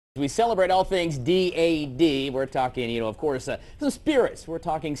We celebrate all things DAD. We're talking, of course, some spirits. We're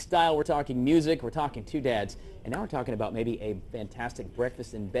talking style. We're talking music. We're talking two dads. And now we're talking about maybe a fantastic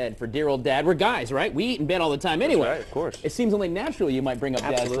breakfast in bed for dear old dad. We're guys, right? We eat in bed all the time anyway. That's right, of course. It seems only natural you might bring up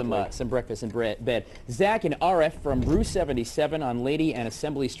dad some breakfast in bed. Zach and Arif from Rue 77 on Lady and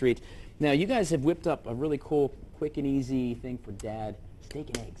Assembly Street. Now, you guys have whipped up a really cool, quick and easy thing for dad. Steak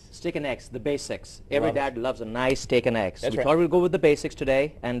and eggs. Steak and eggs, the basics. Every dad loves a nice steak and eggs. That's we thought we'd go with the basics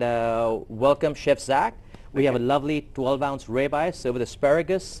today, and welcome Chef Zach. We have a lovely 12-ounce ribeye served with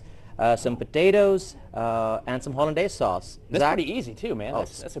asparagus, some potatoes, and some hollandaise sauce. That's Zach? pretty easy too, man.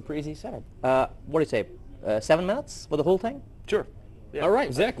 That's a pretty easy setup. What do you say? 7 minutes for the whole thing? Sure. Yeah. All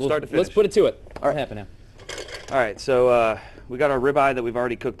right, Zach, Start to finish. let's put it to it. All right, happen now. All right, so we got our ribeye that we've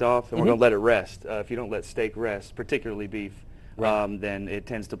already cooked off, and we're going to let it rest. If you don't let steak rest, particularly beef, then it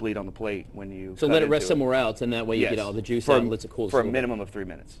tends to bleed on the plate when you So let it rest somewhere else, and that way you get all the juice out and lets it cool. For a minimum of 3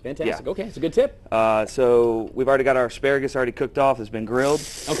 minutes. Fantastic. Yeah. Okay, it's a good tip. So we've already got our asparagus already cooked off. It's been grilled.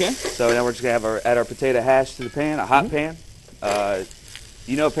 Okay. So now we're just going to add our potato hash to the pan, a hot pan.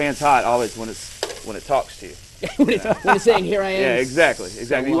 You know a pan's hot always when it talks to you. when it's saying, here I am. Yeah, exactly.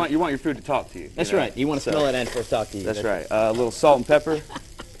 So, you want your food to talk to you. That's right. You want to smell it and first talk to you. That's right. A little salt and pepper.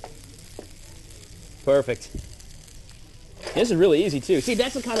 Perfect. This is really easy, too. See,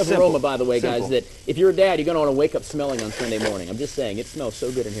 that's the kind of aroma, by the way, guys, that if you're a dad, you're going to want to wake up smelling on Sunday morning. I'm just saying, it smells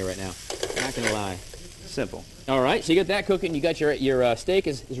so good in here right now. I'm not going to lie. Simple. All right, so you got that cooking. You got your steak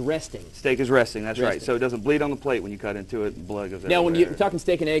is resting. Steak is resting, that's right. So it doesn't bleed on the plate when you cut into it and blood goes everywhere. Now, when you're talking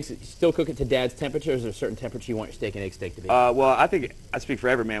steak and eggs, you still cook it to dad's temperature, or is there a certain temperature you want your steak and egg steak to be? Well, I think I speak for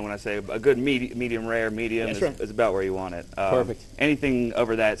every man when I say a good medium rare, medium is about where you want it. Perfect. Anything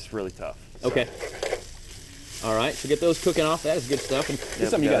over that's really tough. So. Okay. All right, so get those cooking off. That is good stuff. And this is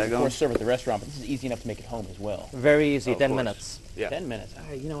something you guys, of course, serve at the restaurant, but this is easy enough to make at home as well. Very easy, 10 minutes. Yeah. 10 minutes. All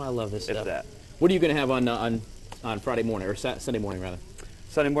right, I love this stuff. It's that. What are you going to have on Friday morning, or Sunday morning, rather?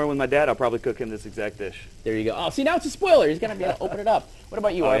 Sunday morning with my dad, I'll probably cook him this exact dish. There you go. Oh, see, now it's a spoiler. He's going to be able to open it up. What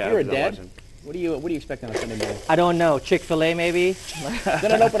about you, If you're a dad, what do you expect on a Sunday morning? I don't know. Chick-fil-A, maybe?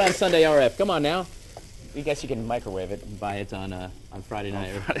 Then it open on Sunday, RF. Come on now. I guess you can microwave it and buy it on Friday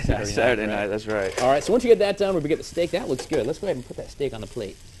night or Saturday night. That's right. All right, so once you get that done, we get the steak. That looks good. Let's go ahead and put that steak on the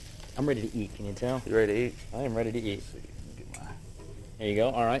plate. I'm ready to eat. Can you tell? You ready to eat? I am ready to eat. There you go.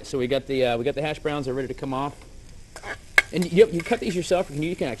 All right, so we got the hash browns. They're ready to come off. And you cut these yourself, or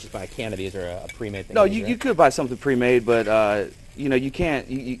you can actually buy a can of these or a pre-made thing? No, you could buy something pre-made, but you can't.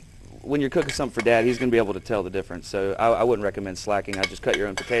 When you're cooking something for dad, he's going to be able to tell the difference. So I wouldn't recommend slacking. I just cut your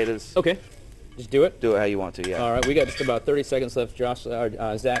own potatoes. Okay. Just do it? Do it how you want to, yeah. All right, we got just about 30 seconds left, Zach,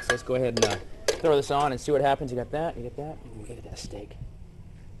 so let's go ahead and throw this on and see what happens. You got that, you got that. Look at that steak.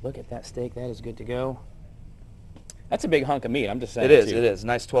 Look at that steak. That is good to go. That's a big hunk of meat, I'm just saying. It is.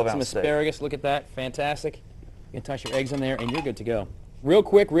 Nice 12-ounce steak. Some asparagus, look at that. Fantastic. You can toss your eggs in there, and you're good to go. Real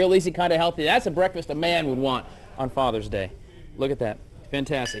quick, real easy, kind of healthy. That's a breakfast a man would want on Father's Day. Look at that.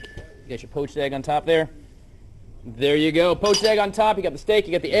 Fantastic. You got your poached egg on top there. There you go. Poached egg on top. You got the steak.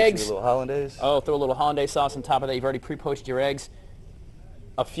 You got the eggs. A little hollandaise. Oh, throw a little hollandaise sauce on top of that. You've already pre-poached your eggs.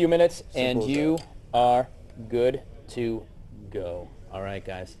 A few minutes, and you are good to go. All right,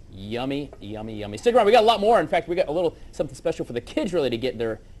 guys. Yummy, yummy, yummy. Stick around. We got a lot more. In fact, we got a little something special for the kids, really, to get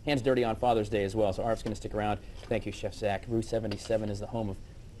their hands dirty on Father's Day as well. So Arf's going to stick around. Thank you, Chef Zach. Rue 77 is the home of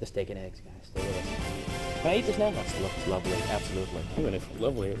the steak and eggs, guys. Stay with us. Can I eat this now? That's lovely. Absolutely. Ooh, it's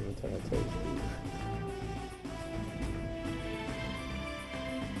lovely every time I taste.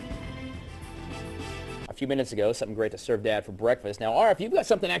 A few minutes ago, something great to serve Dad for breakfast. Now, Arif, you've got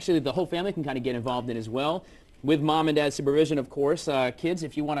something actually the whole family can kind of get involved in as well, with Mom and Dad's supervision, of course. Kids,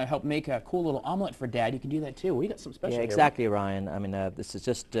 if you want to help make a cool little omelet for Dad, you can do that too. We got something special here. Exactly, Ryan. I mean, this is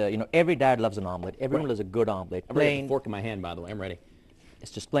just, every dad loves an omelet. Everyone loves a good omelet. I'm ready with a fork in my hand, by the way. I'm ready. It's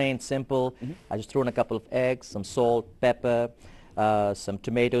just plain, simple. I just throw in a couple of eggs, some salt, pepper, some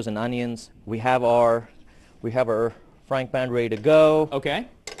tomatoes and onions. We have our frying pan ready to go. Okay.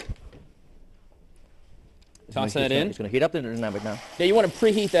 Toss that in. It's going to heat up the now. Yeah, you want to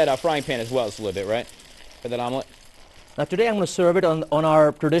preheat that frying pan as well just a little bit, right? For that omelet? Now today I'm going to serve it on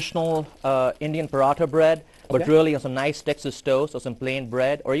our traditional Indian paratha bread, but really on some nice Texas toast or some plain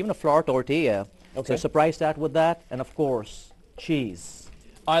bread or even a flour tortilla. Okay. So surprise that with that, and of course, cheese.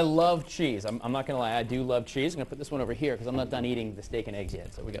 I love cheese. I'm not going to lie, I do love cheese. I'm going to put this one over here because I'm not done eating the steak and eggs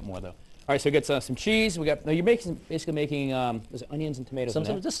yet, so we got more though. All right, so we got some cheese. We got. Now you're basically making onions and tomatoes.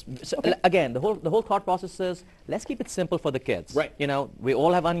 Again, the whole thought process is let's keep it simple for the kids. Right. We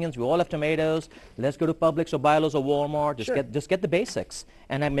all have onions. We all have tomatoes. Let's go to Publix or Bilo's or Walmart. Just get the basics.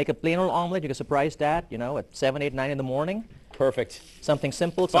 And I make a plain old omelet. You can surprise Dad. At 7, 8, 9 in the morning. Perfect. Something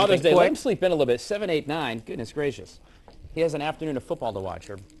simple, Father's something Day. Let him quick. sleep in a little bit. 7, 8, 9. Goodness gracious. He has an afternoon of football to watch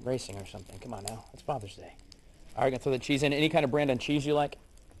or racing or something. Come on now. It's Father's Day. All right, gonna throw the cheese in. Any kind of brand on cheese you like?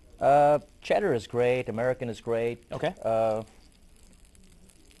 Cheddar is great. American is great. Okay.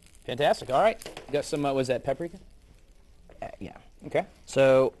 Fantastic. All right. You got some, was that paprika? Yeah. Okay.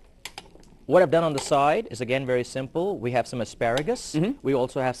 So what I've done on the side is, again, very simple. We have some asparagus. We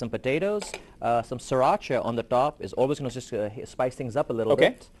also have some potatoes. Some sriracha on the top is always going to just spice things up a little Okay.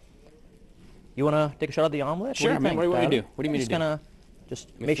 bit. You want to take a shot at the omelet? Sure, man. What do you want me to Tyler? do? What do you mean Just to do? gonna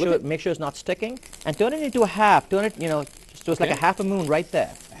just me make flip sure it? it's not sticking, and turn it into a half. Turn it, just so it's like Okay. a half a moon right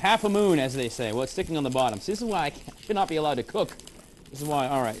there. Half a moon, as they say. Well, it's sticking on the bottom. See, this is why I should not be allowed to cook. This is why.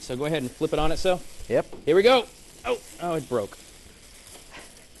 All right, so go ahead and flip it on it, so. Yep. Here we go. Oh, it broke.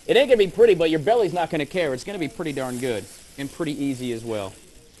 It ain't going to be pretty, but your belly's not going to care. It's going to be pretty darn good and pretty easy as well.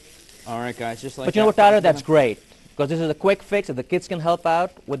 All right, guys, just like But you know what, Tyler? That's great, because this is a quick fix that the kids can help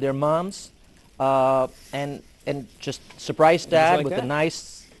out with their moms, and just surprise Dad like with that. a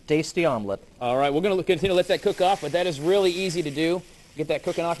nice, tasty omelet. All right, we're going to continue to let that cook off, but that is really easy to do. Get that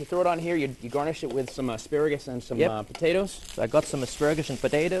cooking off. You throw it on here. You garnish it with some asparagus and some potatoes. So I got some asparagus and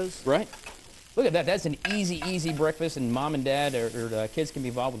potatoes. Right. Look at that. That's an easy breakfast, and Mom and Dad or kids can be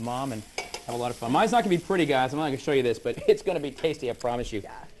involved with Mom and have a lot of fun. Mine's not going to be pretty, guys. I'm not going to show you this, but it's going to be tasty, I promise you.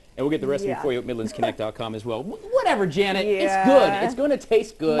 Yeah. And we'll get the recipe for you at MidlandsConnect.com as well. Whatever, Janet. Yeah. It's good. It's going to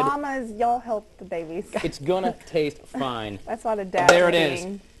taste good. Mamas, y'all help the babies. It's going to taste fine. That's why the dad There it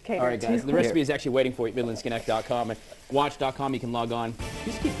is. catered All right, guys. to. The recipe is actually waiting for you at MidlandsConnect.com. And WACH.com, you can log on.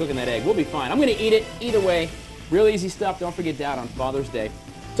 Just keep cooking that egg. We'll be fine. I'm going to eat it either way. Real easy stuff. Don't forget Dad on Father's Day.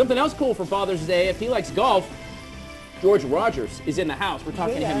 Something else cool for Father's Day, if he likes golf, George Rogers is in the house. We're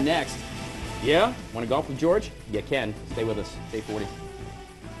talking to him next. Yeah? Want to golf with George? You can. Stay with us. Stay 40.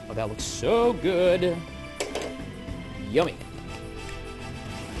 Oh, that looks so good. Yummy.